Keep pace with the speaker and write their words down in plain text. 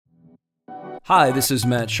Hi, this is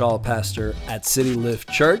Matt Shaw, pastor at City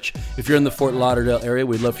Lift Church. If you're in the Fort Lauderdale area,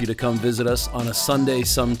 we'd love for you to come visit us on a Sunday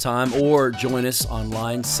sometime or join us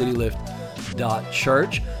online,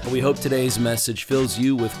 citylift.church. We hope today's message fills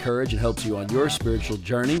you with courage and helps you on your spiritual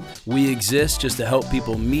journey. We exist just to help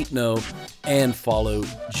people meet, know, and follow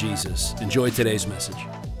Jesus. Enjoy today's message.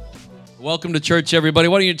 Welcome to church, everybody.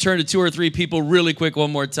 Why don't you turn to two or three people really quick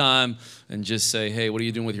one more time and just say, hey, what are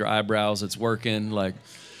you doing with your eyebrows? It's working.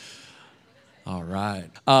 All right.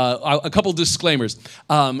 A couple disclaimers.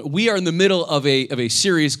 We are in the middle of a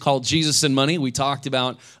series called Jesus and Money. We talked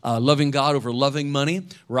about loving God over loving money,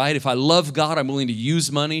 right? If I love God, I'm willing to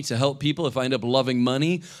use money to help people. If I end up loving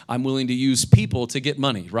money, I'm willing to use people to get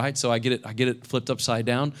money, right? So I get it flipped upside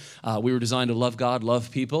down. We were designed to love God,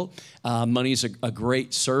 love people. Money is a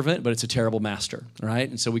great servant, but it's a terrible master, right?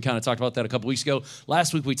 And so we kind of talked about that a couple weeks ago.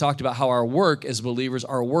 Last week, we talked about how our work as believers,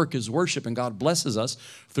 our work is worship, and God blesses us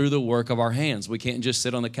through the work of our hands. We can't just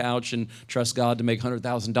sit on the couch and trust God to make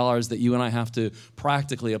 $100,000, that you and I have to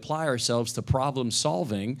practically apply ourselves to problem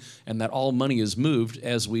solving, and that all money is moved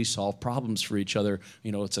as we solve problems for each other.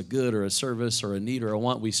 You know, it's a good or a service or a need or a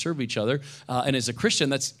want. We serve each other. And as a Christian,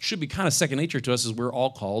 that should be kind of second nature to us, as we're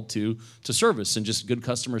all called to service and just good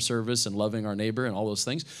customer service and loving our neighbor and all those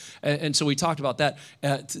things. And so we talked about that.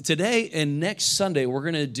 Today and next Sunday, we're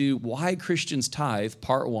going to do Why Christians Tithe,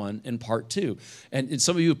 Part 1 and Part 2. And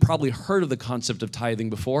some of you have probably heard of the concept of tithing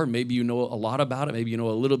before. Maybe you know a lot about it. Maybe you know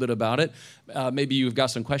a little bit about it. Maybe you've got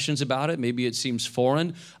some questions about it. Maybe it seems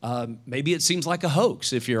foreign. Maybe it seems like a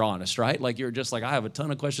hoax, if you're honest, right? Like you're just like, I have a ton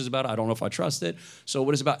of questions about it. I don't know if I trust it. So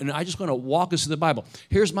what is it about? And I just want to walk us through the Bible.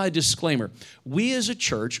 Here's my disclaimer. We as a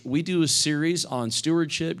church, we do a series on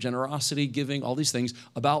stewardship, generosity, giving, all these things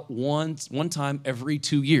about one time every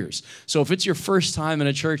 2 years. So if it's your first time in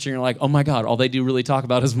a church and you're like, oh my God, all they do really talk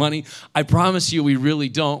about is money, I promise you we really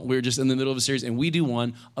don't. We're just in the middle of a series, and we do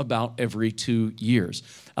one about every 2 years.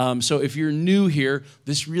 So if you're new here,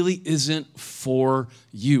 this really isn't for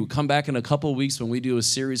you. Come back in a couple of weeks when we do a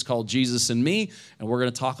series called Jesus and Me, and we're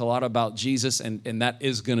going to talk a lot about Jesus, and that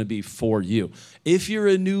is going to be for you. If you're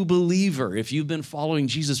a new believer, if you've been following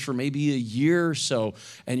Jesus for maybe a year or so,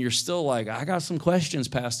 and you're still like, I got some questions,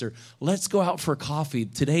 Pastor, let's go out for coffee.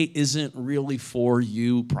 Today isn't really for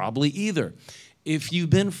you probably either. If you've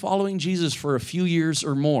been following Jesus for a few years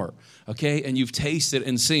or more, okay, and you've tasted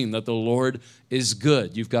and seen that the Lord is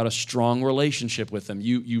good, you've got a strong relationship with him,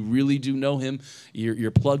 you really do know him, you're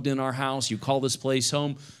plugged in our house, you call this place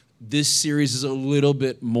home, this series is a little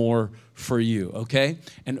bit more for you, okay?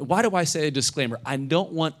 And why do I say a disclaimer? I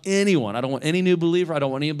don't want any new believer, I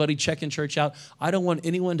don't want anybody checking church out, I don't want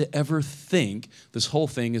anyone to ever think this whole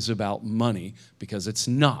thing is about money, because it's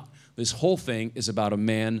not. This whole thing is about a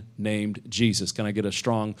man named Jesus. Can I get a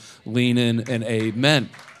strong lean in and amen?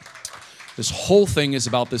 This whole thing is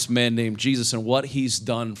about this man named Jesus and what he's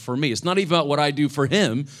done for me. It's not even about what I do for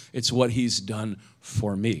him. It's what he's done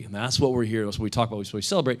for me. And that's what we're here. That's what we talk about. That's what we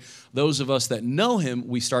celebrate. Those of us that know him,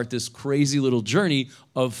 we start this crazy little journey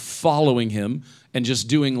of following him and just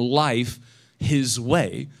doing life his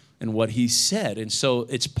way and what he said. And so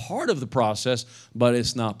it's part of the process, but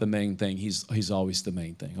it's not the main thing. He's always the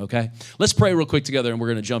main thing, okay? Let's pray real quick together, and we're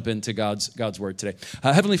going to jump into God's word today.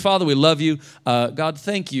 Heavenly Father, we love you. God,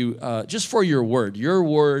 thank you just for your word. Your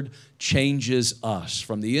word changes us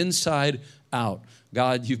from the inside out.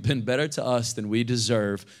 God, you've been better to us than we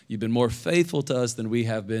deserve. You've been more faithful to us than we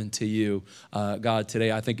have been to you. God,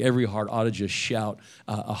 today I think every heart ought to just shout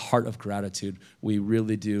a heart of gratitude. We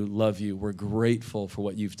really do love you. We're grateful for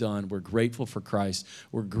what you've done. We're grateful for Christ.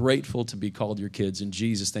 We're grateful to be called your kids. In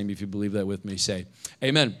Jesus' name, if you believe that with me, say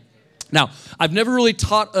amen. Now, I've never really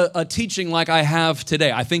taught a teaching like I have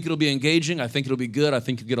today. I think it'll be engaging. I think it'll be good. I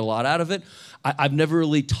think you'll get a lot out of it. I've never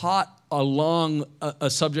really taught along a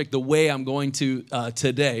subject the way I'm going to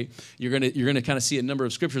today. You're gonna kind of see a number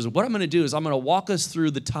of scriptures. And what I'm going to do is I'm going to walk us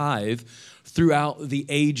through the tithe throughout the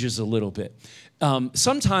ages a little bit.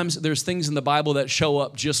 Sometimes there's things in the Bible that show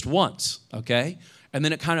up just once, okay? And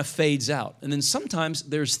then it kind of fades out. And then sometimes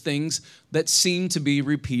there's things that seem to be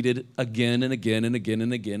repeated again and again and again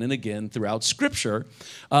and again and again throughout Scripture,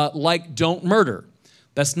 like don't murder.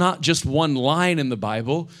 That's not just one line in the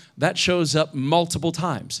Bible. That shows up multiple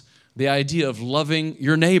times. The idea of loving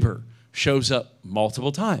your neighbor shows up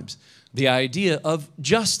multiple times. The idea of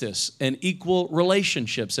justice and equal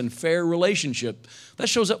relationships and fair relationship, that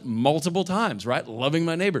shows up multiple times, right? Loving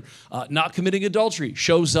my neighbor. Not committing adultery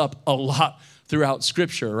shows up a lot throughout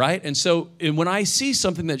Scripture, right? And so when I see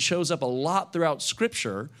something that shows up a lot throughout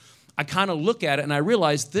Scripture, I kind of look at it and I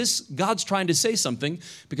realize God's trying to say something,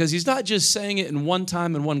 because he's not just saying it in one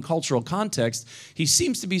time in one cultural context. He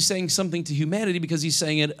seems to be saying something to humanity, because he's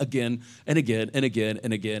saying it again and again and again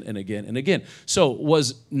and again and again and again. So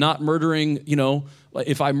was not murdering,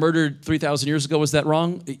 if I murdered 3,000 years ago, was that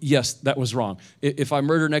wrong? Yes, that was wrong. If I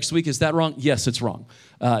murder next week, is that wrong? Yes, it's wrong.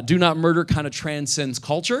 Do not murder kind of transcends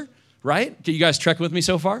culture. Right? Can you guys track with me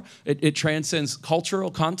so far? It transcends cultural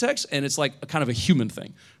context, and it's like a kind of a human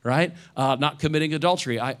thing, right? Not committing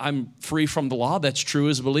adultery. I'm free from the law. That's true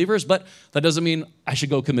as believers, but that doesn't mean I should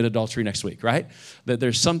go commit adultery next week, right? That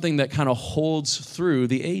there's something that kind of holds through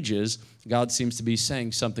the ages. God seems to be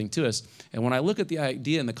saying something to us. And when I look at the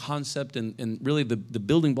idea and the concept and really the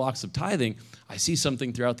building blocks of tithing, I see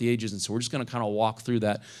something throughout the ages. And so we're just going to kind of walk through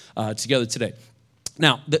that together today.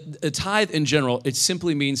 Now, the tithe in general, it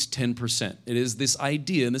simply means 10%. It is this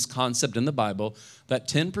idea and this concept in the Bible that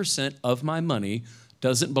 10% of my money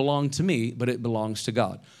doesn't belong to me, but it belongs to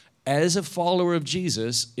God. As a follower of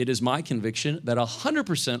Jesus, it is my conviction that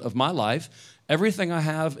 100% of my life, everything I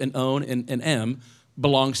have and own and am,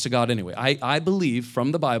 belongs to God anyway. I believe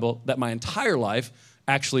from the Bible that my entire life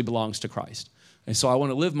actually belongs to Christ. And so I want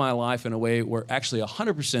to live my life in a way where actually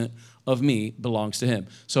 100% of me belongs to him.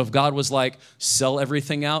 So if God was like, sell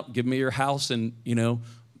everything out, give me your house, and,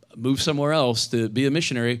 move somewhere else to be a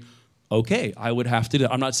missionary, okay, I would have to do it.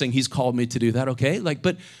 I'm not saying he's called me to do that, okay?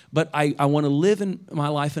 But I want to live in my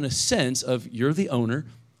life in a sense of, you're the owner,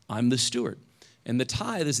 I'm the steward. And the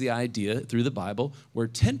tithe is the idea through the Bible where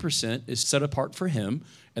 10% is set apart for him,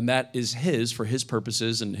 and that is his for his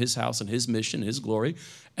purposes and his house and his mission, his glory.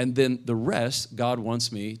 And then the rest, God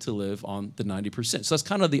wants me to live on the 90%. So that's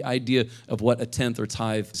kind of the idea of what a tenth or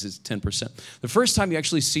tithe is 10%. The first time you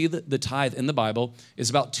actually see the tithe in the Bible is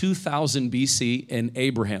about 2000 BC in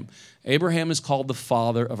Abraham. Abraham is called the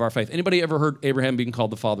father of our faith. Anybody ever heard Abraham being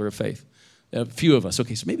called the father of faith? A few of us.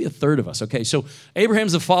 Okay, so maybe a third of us. Okay, so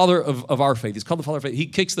Abraham's the father of our faith. He's called the father of faith. He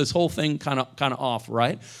kicks this whole thing kind of off,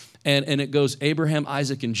 right? And it goes Abraham,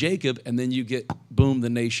 Isaac, and Jacob, and then you get, boom,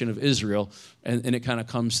 the nation of Israel, and it kind of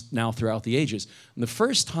comes now throughout the ages. And the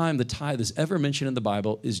first time the tithe is ever mentioned in the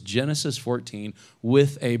Bible is Genesis 14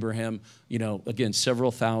 with Abraham, again,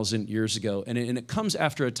 several thousand years ago. And it comes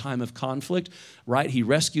after a time of conflict, right? He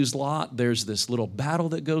rescues Lot. There's this little battle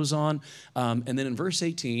that goes on. And then in verse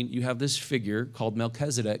 18, you have this figure called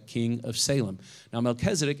Melchizedek, king of Salem. Now,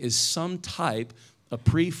 Melchizedek is some type, a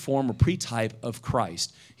pre-form or pre-type of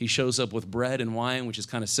Christ. He shows up with bread and wine, which is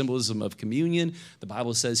kind of symbolism of communion. The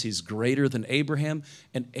Bible says he's greater than Abraham,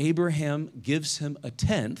 and Abraham gives him a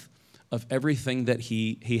tenth of everything that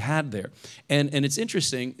he had there. And it's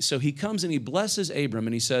interesting, so he comes and he blesses Abram,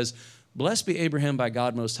 and he says, "Blessed be Abraham by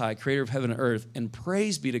God Most High, creator of heaven and earth, and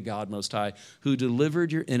praise be to God Most High, who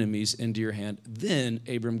delivered your enemies into your hand." Then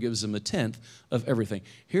Abram gives him a tenth of everything.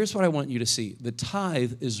 Here's what I want you to see. The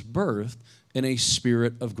tithe is birthed in a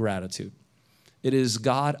spirit of gratitude. It is,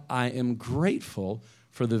 God, I am grateful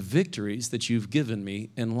for the victories that you've given me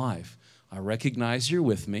in life. I recognize you're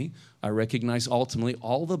with me. I recognize ultimately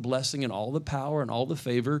all the blessing and all the power and all the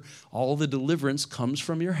favor, all the deliverance comes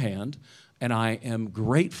from your hand. And I am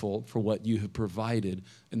grateful for what you have provided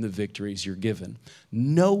in the victories you're given.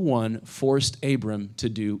 No one forced Abram to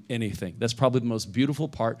do anything. That's probably the most beautiful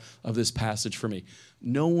part of this passage for me.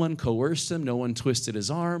 No one coerced him. No one twisted his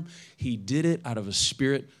arm. He did it out of a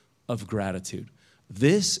spirit of gratitude.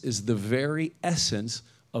 This is the very essence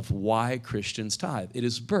of why Christians tithe. It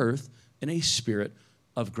is birthed in a spirit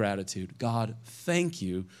of gratitude. God, thank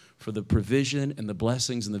you for the provision and the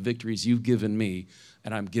blessings and the victories you've given me,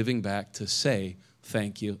 and I'm giving back to say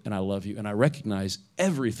thank you, and I love you, and I recognize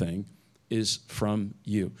everything is from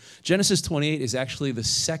you. Genesis 28 is actually the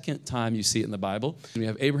second time you see it in the Bible. You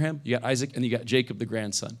have Abraham, you got Isaac, and you got Jacob, the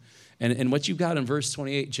grandson. And what you've got in verse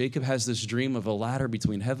 28, Jacob has this dream of a ladder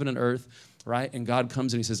between heaven and earth, right? And God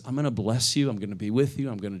comes and he says, I'm going to bless you. I'm going to be with you.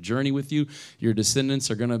 I'm going to journey with you. Your descendants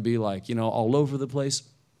are going to be like, all over the place.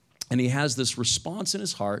 And he has this response in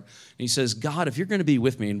his heart. And he says, God, if you're going to be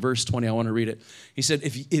with me, in verse 20, I want to read it. He said,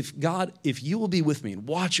 if you will be with me and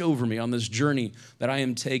watch over me on this journey that I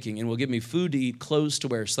am taking and will give me food to eat, clothes to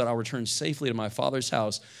wear, so that I'll return safely to my father's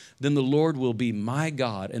house, then the Lord will be my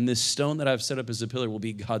God. And this stone that I've set up as a pillar will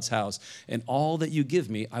be God's house. And all that you give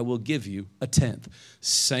me, I will give you a tenth.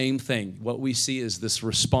 Same thing. What we see is this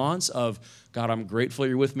response of, God, I'm grateful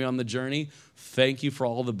you're with me on the journey. Thank you for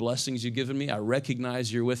all the blessings you've given me. I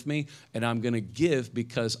recognize you're with me. me, and I'm going to give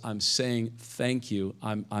because I'm saying thank you.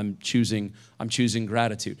 I'm choosing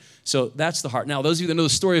gratitude. So that's the heart. Now, those of you that know the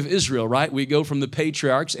story of Israel, right? We go from the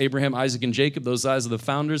patriarchs, Abraham, Isaac, and Jacob. Those guys are the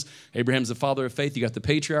founders. Abraham's the father of faith. You got the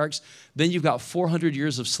patriarchs. Then you've got 400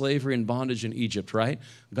 years of slavery and bondage in Egypt, right?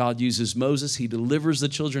 God uses Moses. He delivers the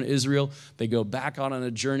children of Israel. They go back on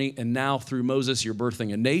a journey, and now through Moses, you're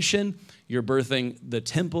birthing a nation. You're birthing the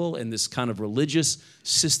temple and this kind of religious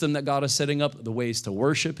system that God is setting up, the ways to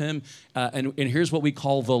worship him. And here's what we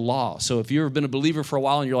call the law. So if you've been a believer for a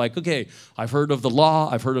while and you're like, okay, I've heard of the law,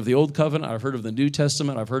 I've heard of the Old Covenant, I've heard of the New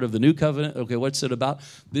Testament, I've heard of the New Covenant. Okay, what's it about?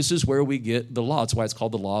 This is where we get the law. That's why it's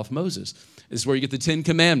called the law of Moses. This is where you get the 10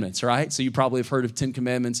 Commandments, right? So you probably have heard of 10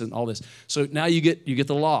 Commandments and all this. So now you get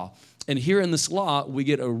the law. And here in this law, we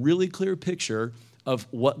get a really clear picture of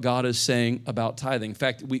what God is saying about tithing. In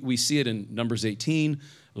fact, we see it in Numbers 18,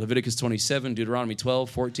 Leviticus 27, Deuteronomy 12,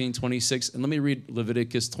 14, 26. And let me read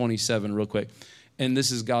Leviticus 27 real quick. And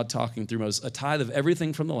this is God talking through Moses. A tithe of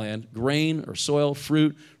everything from the land, grain or soil,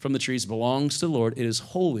 fruit from the trees belongs to the Lord. It is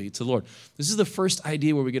holy to the Lord. This is the first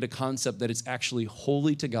idea where we get a concept that it's actually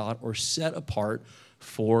holy to God or set apart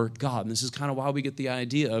for God. And this is kind of why we get the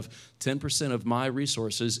idea of 10% of my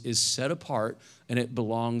resources is set apart and it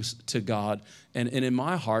belongs to God. And in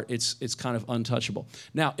my heart, it's kind of untouchable.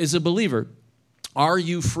 Now, as a believer, are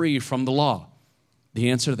you free from the law? The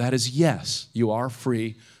answer to that is yes, you are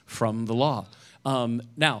free from the law.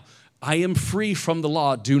 Now, I am free from the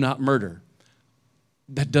law, do not murder.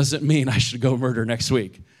 That doesn't mean I should go murder next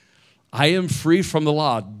week. I am free from the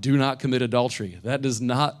law, do not commit adultery. That does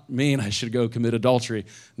not mean I should go commit adultery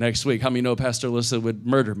next week. How many know Pastor Alyssa would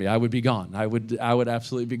murder me? I would be gone. I would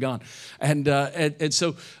absolutely be gone. And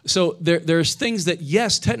so there's things that,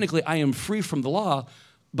 yes, technically I am free from the law,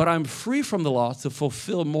 but I'm free from the law to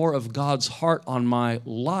fulfill more of God's heart on my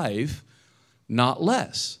life, not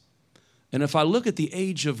less. And if I look at the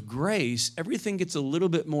age of grace, everything gets a little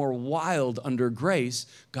bit more wild under grace.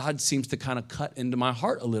 God seems to kind of cut into my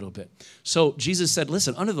heart a little bit. So Jesus said,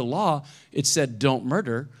 listen, under the law, it said don't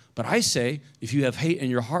murder. But I say, if you have hate in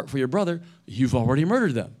your heart for your brother, you've already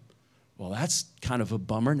murdered them. Well, that's kind of a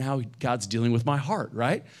bummer. Now God's dealing with my heart,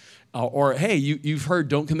 right? Or, hey, you've heard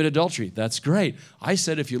don't commit adultery. That's great. I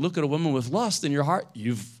said if you look at a woman with lust in your heart,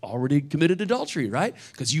 you've already committed adultery, right?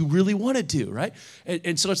 Because you really wanted to, right?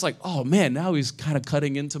 And so it's like, oh, man, now he's kind of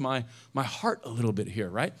cutting into my heart a little bit here,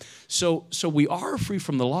 right? So we are free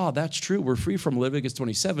from the law. That's true. We're free from Leviticus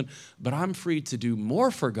 27, but I'm free to do more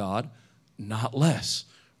for God, not less.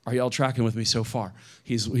 Are y'all tracking with me so far?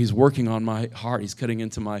 He's working on my heart. He's cutting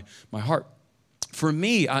into my heart. For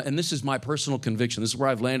me, and this is my personal conviction, this is where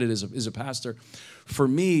I've landed as a pastor. For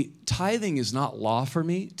me, tithing is not law for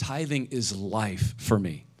me. Tithing is life for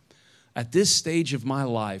me. At this stage of my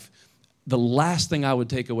life, the last thing I would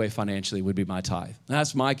take away financially would be my tithe. And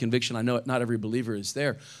that's my conviction. I know not every believer is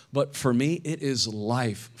there. But for me, it is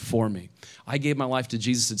life for me. I gave my life to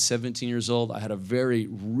Jesus at 17 years old. I had a very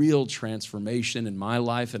real transformation in my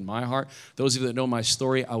life and my heart. Those of you that know my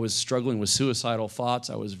story, I was struggling with suicidal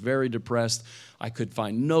thoughts. I was very depressed. I could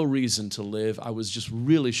find no reason to live. I was just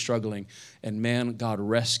really struggling. And man, God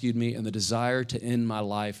rescued me, and the desire to end my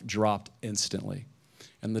life dropped instantly.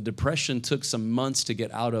 And the depression took some months to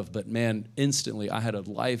get out of, but man, instantly I had a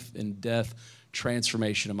life and death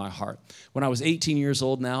transformation in my heart. When I was 18 years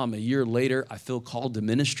old now, I'm a year later, I feel called to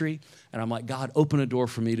ministry. And I'm like, God, open a door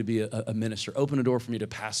for me to be a minister. Open a door for me to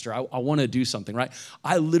pastor. I want to do something, right?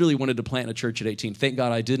 I literally wanted to plant a church at 18. Thank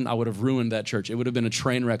God I didn't. I would have ruined that church. It would have been a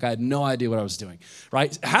train wreck. I had no idea what I was doing,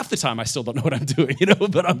 right? Half the time I still don't know what I'm doing,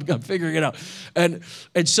 but I'm figuring it out. And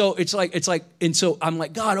so so I'm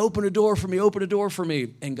like, God, open a door for me, open a door for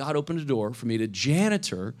me. And God opened a door for me to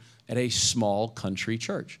janitor at a small country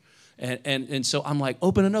church. And so I'm like,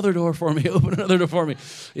 open another door for me, open another door for me.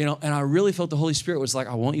 And I really felt the Holy Spirit was like,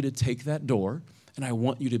 I want you to take that door and I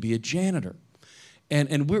want you to be a janitor.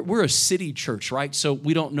 And we're a city church, right? So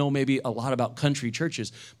we don't know maybe a lot about country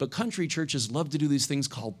churches, but country churches love to do these things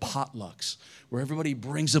called potlucks, where everybody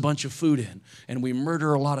brings a bunch of food in and we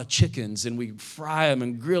murder a lot of chickens and we fry them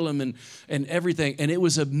and grill them and everything. And it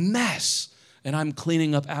was a mess. And I'm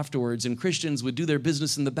cleaning up afterwards. And Christians would do their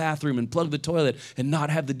business in the bathroom and plug the toilet and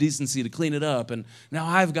not have the decency to clean it up. And now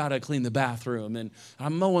I've got to clean the bathroom. And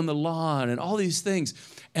I'm mowing the lawn and all these things.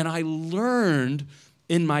 And I learned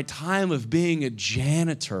in my time of being a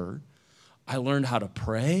janitor, I learned how to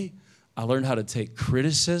pray. I learned how to take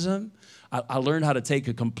criticism. I learned how to take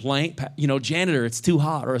a complaint. Janitor, it's too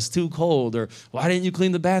hot or it's too cold, or why didn't you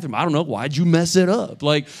clean the bathroom? I don't know. Why'd you mess it up?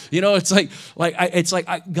 It's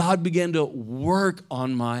like God began to work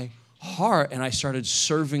on my heart, and I started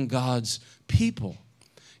serving God's people.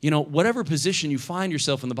 whatever position you find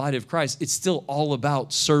yourself in the body of Christ, it's still all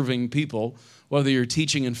about serving people, whether you're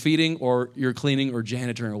teaching and feeding or you're cleaning or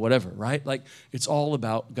janitoring or whatever, right? Like, it's all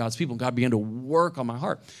about God's people. God began to work on my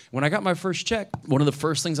heart. When I got my first check, one of the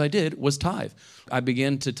first things I did was tithe. I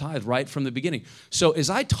began to tithe right from the beginning. So as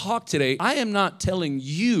I talk today, I am not telling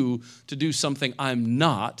you to do something I'm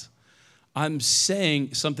not. I'm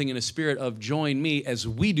saying something in a spirit of join me as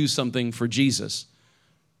we do something for Jesus.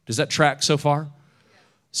 Does that track so far?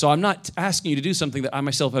 So I'm not asking you to do something that I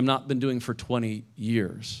myself have not been doing for 20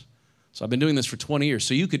 years. So I've been doing this for 20 years.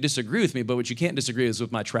 So you could disagree with me, but what you can't disagree is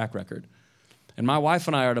with my track record. And my wife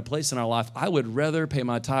and I are at a place in our life, I would rather pay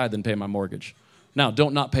my tithe than pay my mortgage. Now,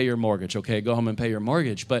 don't not pay your mortgage, okay? Go home and pay your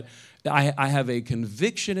mortgage. But I have a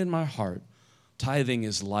conviction in my heart. Tithing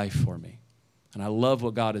is life for me. And I love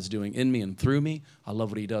what God is doing in me and through me. I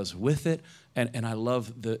love what he does with it. And I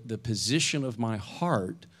love the position of my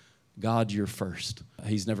heart. God, you're first.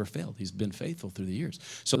 He's never failed. He's been faithful through the years.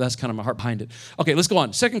 So that's kind of my heart behind it. Okay, let's go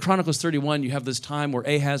on. 2 Chronicles 31, you have this time where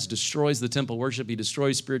Ahaz destroys the temple worship. He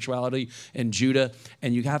destroys spirituality in Judah.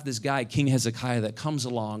 And you have this guy, King Hezekiah, that comes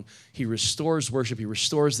along. He restores worship. He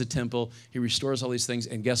restores the temple. He restores all these things.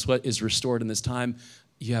 And guess what is restored in this time?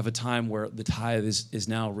 You have a time where the tithe is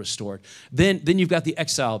now restored. Then you've got the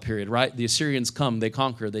exile period, right? The Assyrians come, they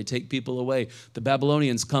conquer, they take people away. The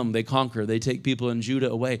Babylonians come, they conquer, they take people in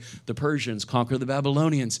Judah away. The Persians conquer the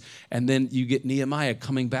Babylonians. And then you get Nehemiah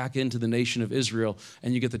coming back into the nation of Israel,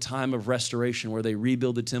 and you get the time of restoration where they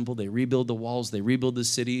rebuild the temple, they rebuild the walls, they rebuild the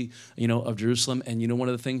city, of Jerusalem. And one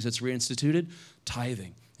of the things that's reinstituted?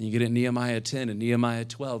 Tithing. And you get it in Nehemiah 10 and Nehemiah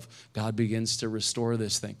 12. God begins to restore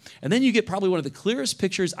this thing. And then you get probably one of the clearest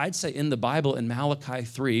pictures, I'd say, in the Bible in Malachi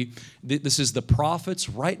 3. This is the prophets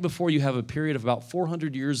right before you have a period of about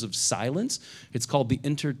 400 years of silence. It's called the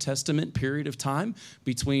intertestament period of time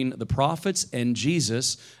between the prophets and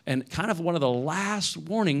Jesus. And kind of one of the last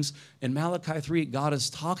warnings in Malachi 3, God is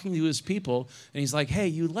talking to his people. And he's like, hey,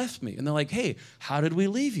 you left me. And they're like, hey, how did we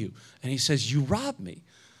leave you? And he says, you robbed me.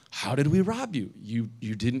 How did we rob you? You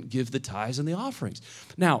didn't give the tithes and the offerings.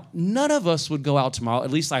 Now, none of us would go out tomorrow,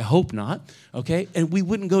 at least I hope not, okay? And we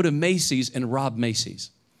wouldn't go to Macy's and rob Macy's.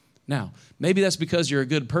 Now, maybe that's because you're a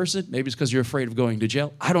good person. Maybe it's because you're afraid of going to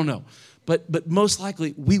jail. I don't know. But most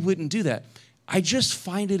likely, we wouldn't do that. I just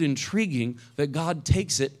find it intriguing that God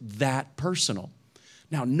takes it that personal.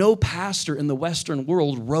 Now, no pastor in the Western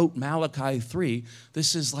world wrote Malachi 3.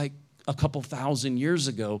 This is like a couple thousand years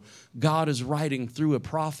ago. God is writing through a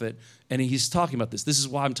prophet, and he's talking about this. This is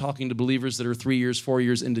why I'm talking to believers that are 3 years, 4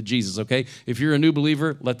 years into Jesus, okay? If you're a new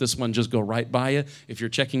believer, let this one just go right by you. If you're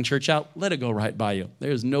checking church out, let it go right by you.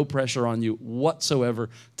 There's no pressure on you whatsoever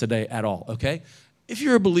today at all, okay? If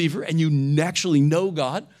you're a believer and you actually know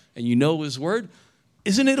God and you know his word,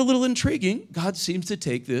 isn't it a little intriguing? God seems to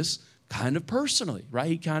take this kind of personally, right?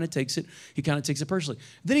 He kind of takes it personally.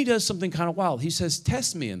 Then he does something kind of wild. He says,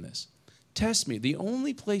 test me in this. Test me. The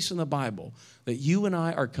only place in the Bible that you and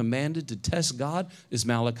I are commanded to test God is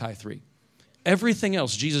Malachi 3. Everything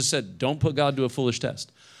else, Jesus said, don't put God to a foolish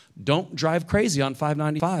test. Don't drive crazy on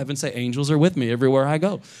 595 and say, angels are with me everywhere I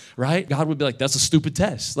go, right? God would be like, that's a stupid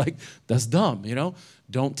test. Like, that's dumb,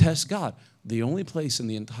 Don't test God. The only place in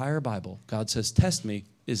the entire Bible God says, test me,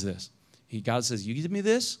 is this. God says, you give me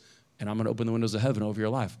this, and I'm going to open the windows of heaven over your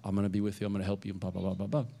life. I'm going to be with you. I'm going to help you, blah, blah, blah, blah,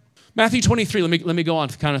 blah. Matthew 23, let me go on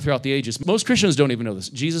kind of throughout the ages. Most Christians don't even know this.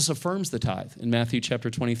 Jesus affirms the tithe in Matthew chapter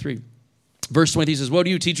 23. Verse 20 says, woe to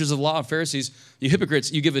you, teachers of the law of Pharisees, you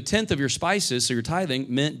hypocrites, you give a tenth of your spices, so your tithing,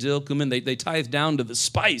 mint, dill, cumin, they tithe down to the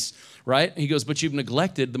spice, right? And he goes, but you've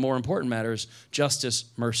neglected the more important matters, justice,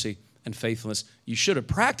 mercy, and faithfulness. You should have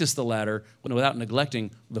practiced the latter without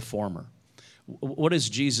neglecting the former. What is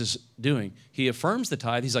Jesus doing? He affirms the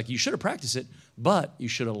tithe. He's like, you should have practiced it, but you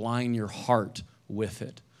should align your heart with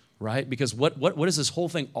it. Right? Because what is this whole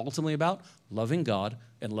thing ultimately about? Loving God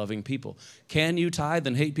and loving people. Can you tithe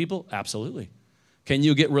and hate people? Absolutely. Can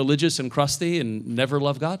you get religious and crusty and never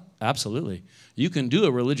love God? Absolutely. You can do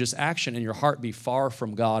a religious action and your heart be far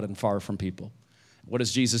from God and far from people. What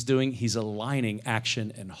is Jesus doing? He's aligning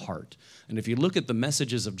action and heart. And if you look at the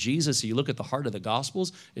messages of Jesus, you look at the heart of the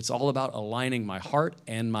Gospels, it's all about aligning my heart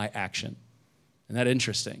and my action. Isn't that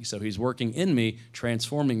interesting? So he's working in me,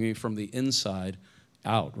 transforming me from the inside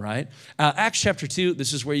out, right? Acts chapter 2,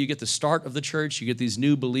 this is where you get the start of the church. You get these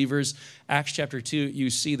new believers. Acts chapter 2, you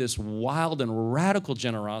see this wild and radical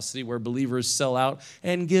generosity where believers sell out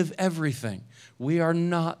and give everything. We are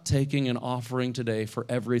not taking an offering today for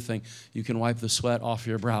everything. You can wipe the sweat off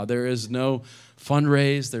your brow. There is no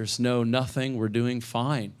fundraise. There's no nothing. We're doing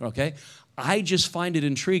fine, okay? I just find it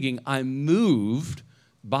intriguing. I'm moved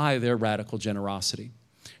by their radical generosity.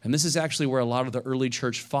 And this is actually where a lot of the early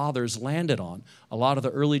church fathers landed on. A lot of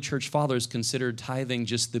the early church fathers considered tithing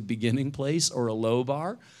just the beginning place or a low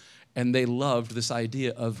bar, and they loved this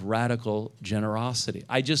idea of radical generosity.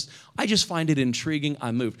 I just find it intriguing.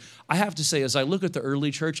 I'm moved. I have to say, as I look at the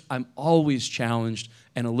early church, I'm always challenged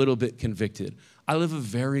and a little bit convicted. I live a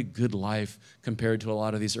very good life compared to a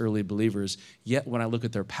lot of these early believers. Yet when I look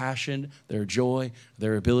at their passion, their joy,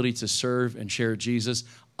 their ability to serve and share Jesus,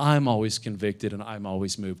 I'm always convicted and I'm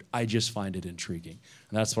always moved. I just find it intriguing.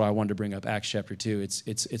 And that's why I wanted to bring up Acts chapter 2.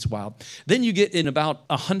 It's wild. Then you get in about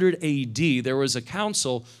 100 AD, there was a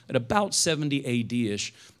council at about 70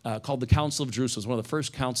 AD-ish called the Council of Jerusalem. It was one of the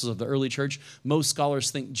first councils of the early church. Most scholars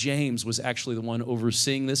think James was actually the one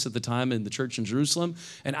overseeing this at the time in the church in Jerusalem.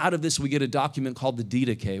 And out of this, we get a document called the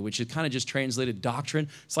Didache, which is kind of just translated doctrine.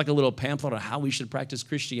 It's like a little pamphlet on how we should practice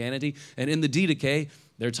Christianity. And in the Didache,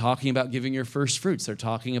 they're talking about giving your first fruits. They're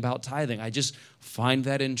talking about tithing. I just find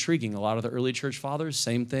that intriguing. A lot of the early church fathers,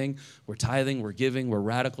 same thing. We're tithing, we're giving, we're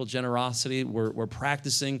radical generosity. We're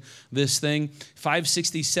practicing this thing.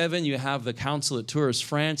 567, you have the council at Tours,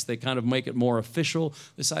 France. They kind of make it more official,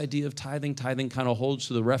 this idea of tithing. Tithing kind of holds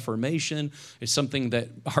to the Reformation. It's something that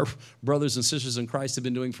our brothers and sisters in Christ have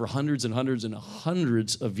been doing for hundreds and hundreds and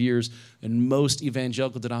hundreds of years. And most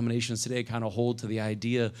evangelical denominations today kind of hold to the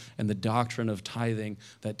idea and the doctrine of tithing,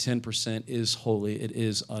 that 10% is holy. It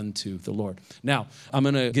is unto the Lord. Now, I'm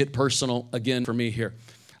going to get personal again for me here.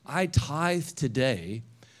 I tithe today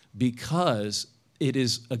because it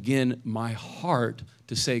is, again, my heart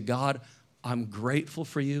to say, God, I'm grateful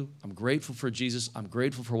for you. I'm grateful for Jesus. I'm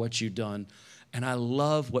grateful for what you've done. And I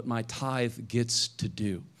love what my tithe gets to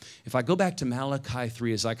do. If I go back to Malachi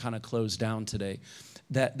 3 as I kind of close down today,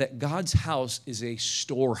 that God's house is a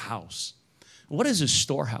storehouse. What is a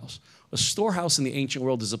storehouse? A storehouse in the ancient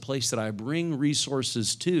world is a place that I bring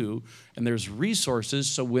resources to, and there's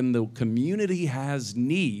resources, so when the community has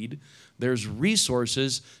need, there's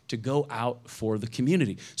resources to go out for the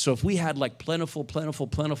community. So if we had like plentiful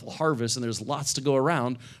harvest and there's lots to go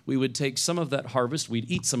around, we would take some of that harvest,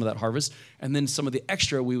 we'd eat some of that harvest, and then some of the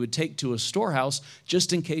extra we would take to a storehouse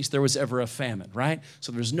just in case there was ever a famine, right?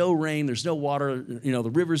 So there's no rain, there's no water,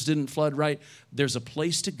 the rivers didn't flood, right? There's a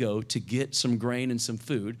place to go to get some grain and some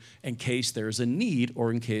food in case there's a need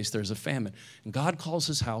or in case there's a famine. And God calls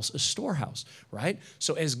his house a storehouse, right?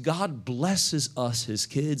 So as God blesses us, his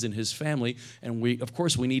kids and his family, and we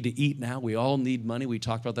need to eat now. We all need money. We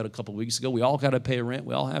talked about that a couple weeks ago. We all got to pay rent.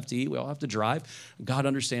 We all have to eat. We all have to drive. God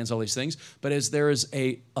understands all these things. But as there is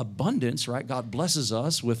a abundance, right? God blesses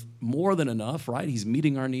us with more than enough, right? He's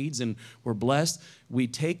meeting our needs and we're blessed. We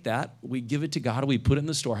take that, we give it to God, we put it in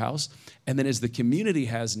the storehouse, and then as the community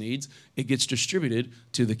has needs, it gets distributed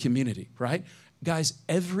to the community, right? Guys,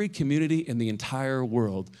 every community in the entire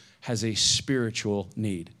world has a spiritual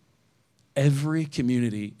need. Every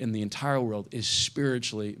community in the entire world is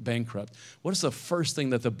spiritually bankrupt. What is the first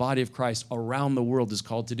thing that the body of Christ around the world is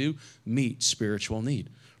called to do? Meet spiritual need,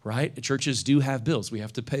 right? Churches do have bills. We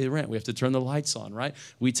have to pay rent. We have to turn the lights on, right?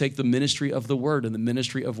 We take the ministry of the word and the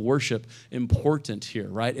ministry of worship important here,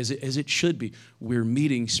 right? As it should be. We're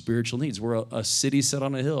meeting spiritual needs. We're a city set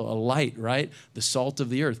on a hill, a light, right? The salt of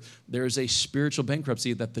the earth. There is a spiritual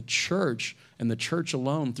bankruptcy that the church and the church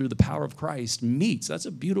alone through the power of Christ meets. That's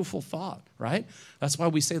a beautiful thought, right? That's why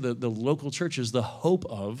we say the local church is the hope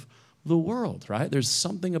of the world, right? There's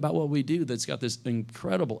something about what we do that's got this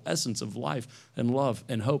incredible essence of life and love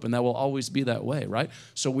and hope, and that will always be that way, right?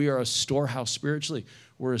 So we are a storehouse spiritually.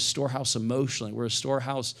 We're a storehouse emotionally. We're a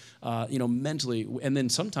storehouse, mentally. And then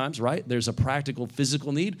sometimes, right, there's a practical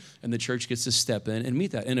physical need, and the church gets to step in and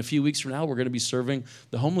meet that. In a few weeks from now, we're going to be serving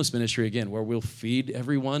the homeless ministry again, where we'll feed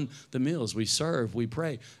everyone the meals. We serve, we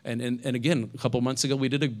pray. And again, a couple months ago, we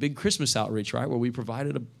did a big Christmas outreach, right, where we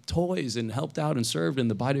provided toys and helped out and served, and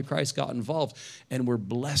the body of Christ got involved. And we're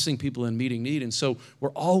blessing people and meeting need. And so we're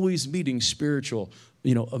always meeting spiritual,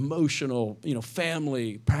 emotional,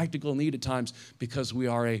 family, practical need at times because we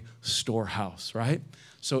are a storehouse, right?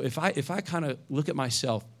 So if I kind of look at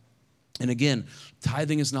myself, and again,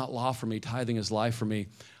 tithing is not law for me, tithing is life for me.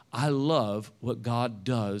 I love what God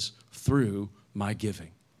does through my giving.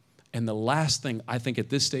 And the last thing I think at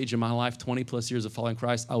this stage in my life, 20 plus years of following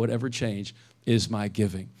Christ, I would ever change is my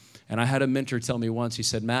giving. And I had a mentor tell me once, he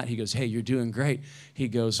said, Matt, he goes, hey, you're doing great. He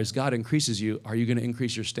goes, as God increases you, are you going to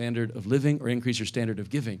increase your standard of living or increase your standard of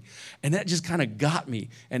giving? And that just kind of got me.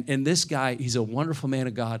 And this guy, he's a wonderful man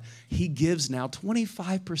of God. He gives now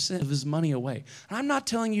 25% of his money away. And I'm not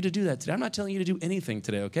telling you to do that today. I'm not telling you to do anything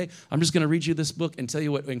today, okay? I'm just going to read you this book and tell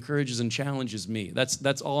you what encourages and challenges me.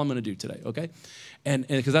 That's all I'm going to do today, okay? And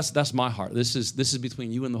because that's my heart. This is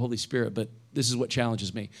between you and the Holy Spirit, but this is what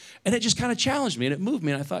challenges me. And it just kind of challenged me, and it moved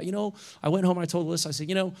me. And I thought, I went home and I told Alyssa, I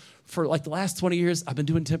said, for like the last 20 years, I've been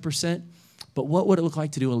doing 10%, but what would it look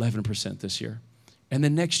like to do 11% this year? And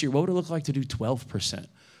then next year, what would it look like to do 12%?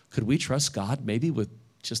 Could we trust God maybe with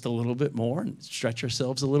just a little bit more and stretch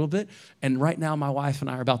ourselves a little bit? And right now, my wife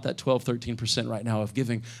and I are about that 12, 13% right now of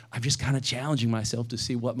giving. I'm just kind of challenging myself to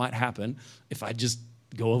see what might happen if I just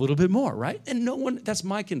go a little bit more, right? And that's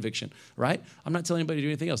my conviction, right? I'm not telling anybody to do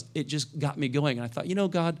anything else. It just got me going. And I thought,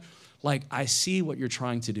 God, like I see what you're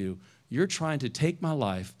trying to do. You're trying to take my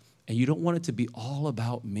life and you don't want it to be all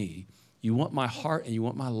about me. You want my heart and you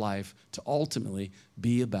want my life to ultimately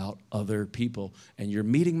be about other people. And you're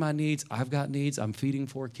meeting my needs. I've got needs. I'm feeding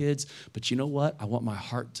 4 kids. But you know what? I want my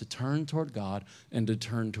heart to turn toward God and to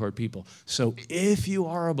turn toward people. So if you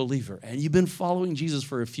are a believer and you've been following Jesus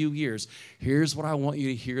for a few years, here's what I want you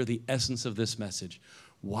to hear, the essence of this message.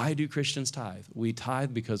 Why do Christians tithe? We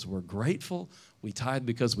tithe because we're grateful. We tithe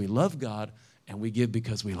because we love God. And we give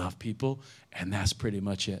because we love people, and that's pretty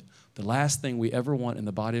much it. The last thing we ever want in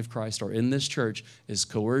the body of Christ or in this church is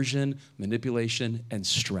coercion, manipulation, and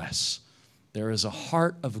stress. There is a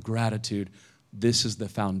heart of gratitude. This is the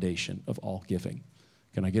foundation of all giving.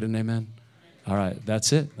 Can I get an amen? All right,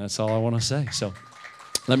 that's it. That's all I want to say. So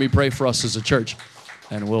let me pray for us as a church,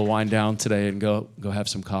 and we'll wind down today and go have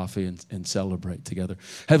some coffee and celebrate together.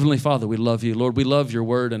 Heavenly Father, we love you. Lord, we love your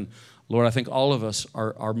word, and Lord, I think all of us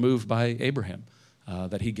are moved by Abraham,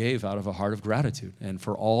 that he gave out of a heart of gratitude. And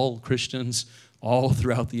for all Christians, all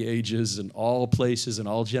throughout the ages and all places and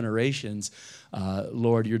all generations,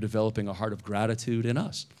 Lord, you're developing a heart of gratitude in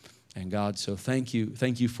us. And God, so thank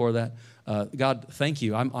you for that. God, thank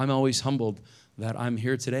you. I'm always humbled that I'm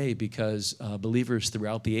here today because believers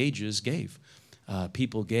throughout the ages gave.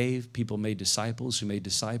 People gave, people made disciples who made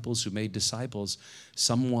disciples who made disciples.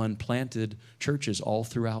 Someone planted churches all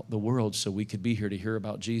throughout the world so we could be here to hear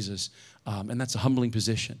about Jesus. And that's a humbling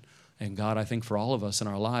position. And God, I think for all of us in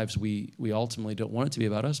our lives, we ultimately don't want it to be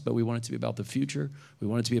about us, but we want it to be about the future. We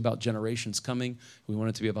want it to be about generations coming. We want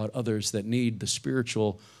it to be about others that need the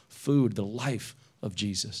spiritual food, the life of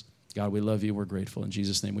Jesus. God, we love you. We're grateful. In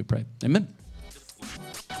Jesus' name we pray. Amen.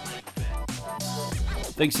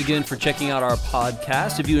 Thanks again for checking out our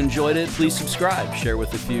podcast. If you enjoyed it, please subscribe, share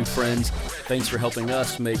with a few friends. Thanks for helping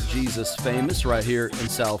us make Jesus famous right here in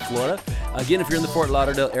South Florida. Again, if you're in the Fort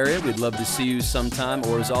Lauderdale area, we'd love to see you sometime,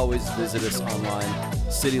 or as always, visit us online,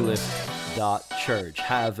 citylift.church.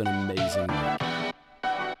 Have an amazing day.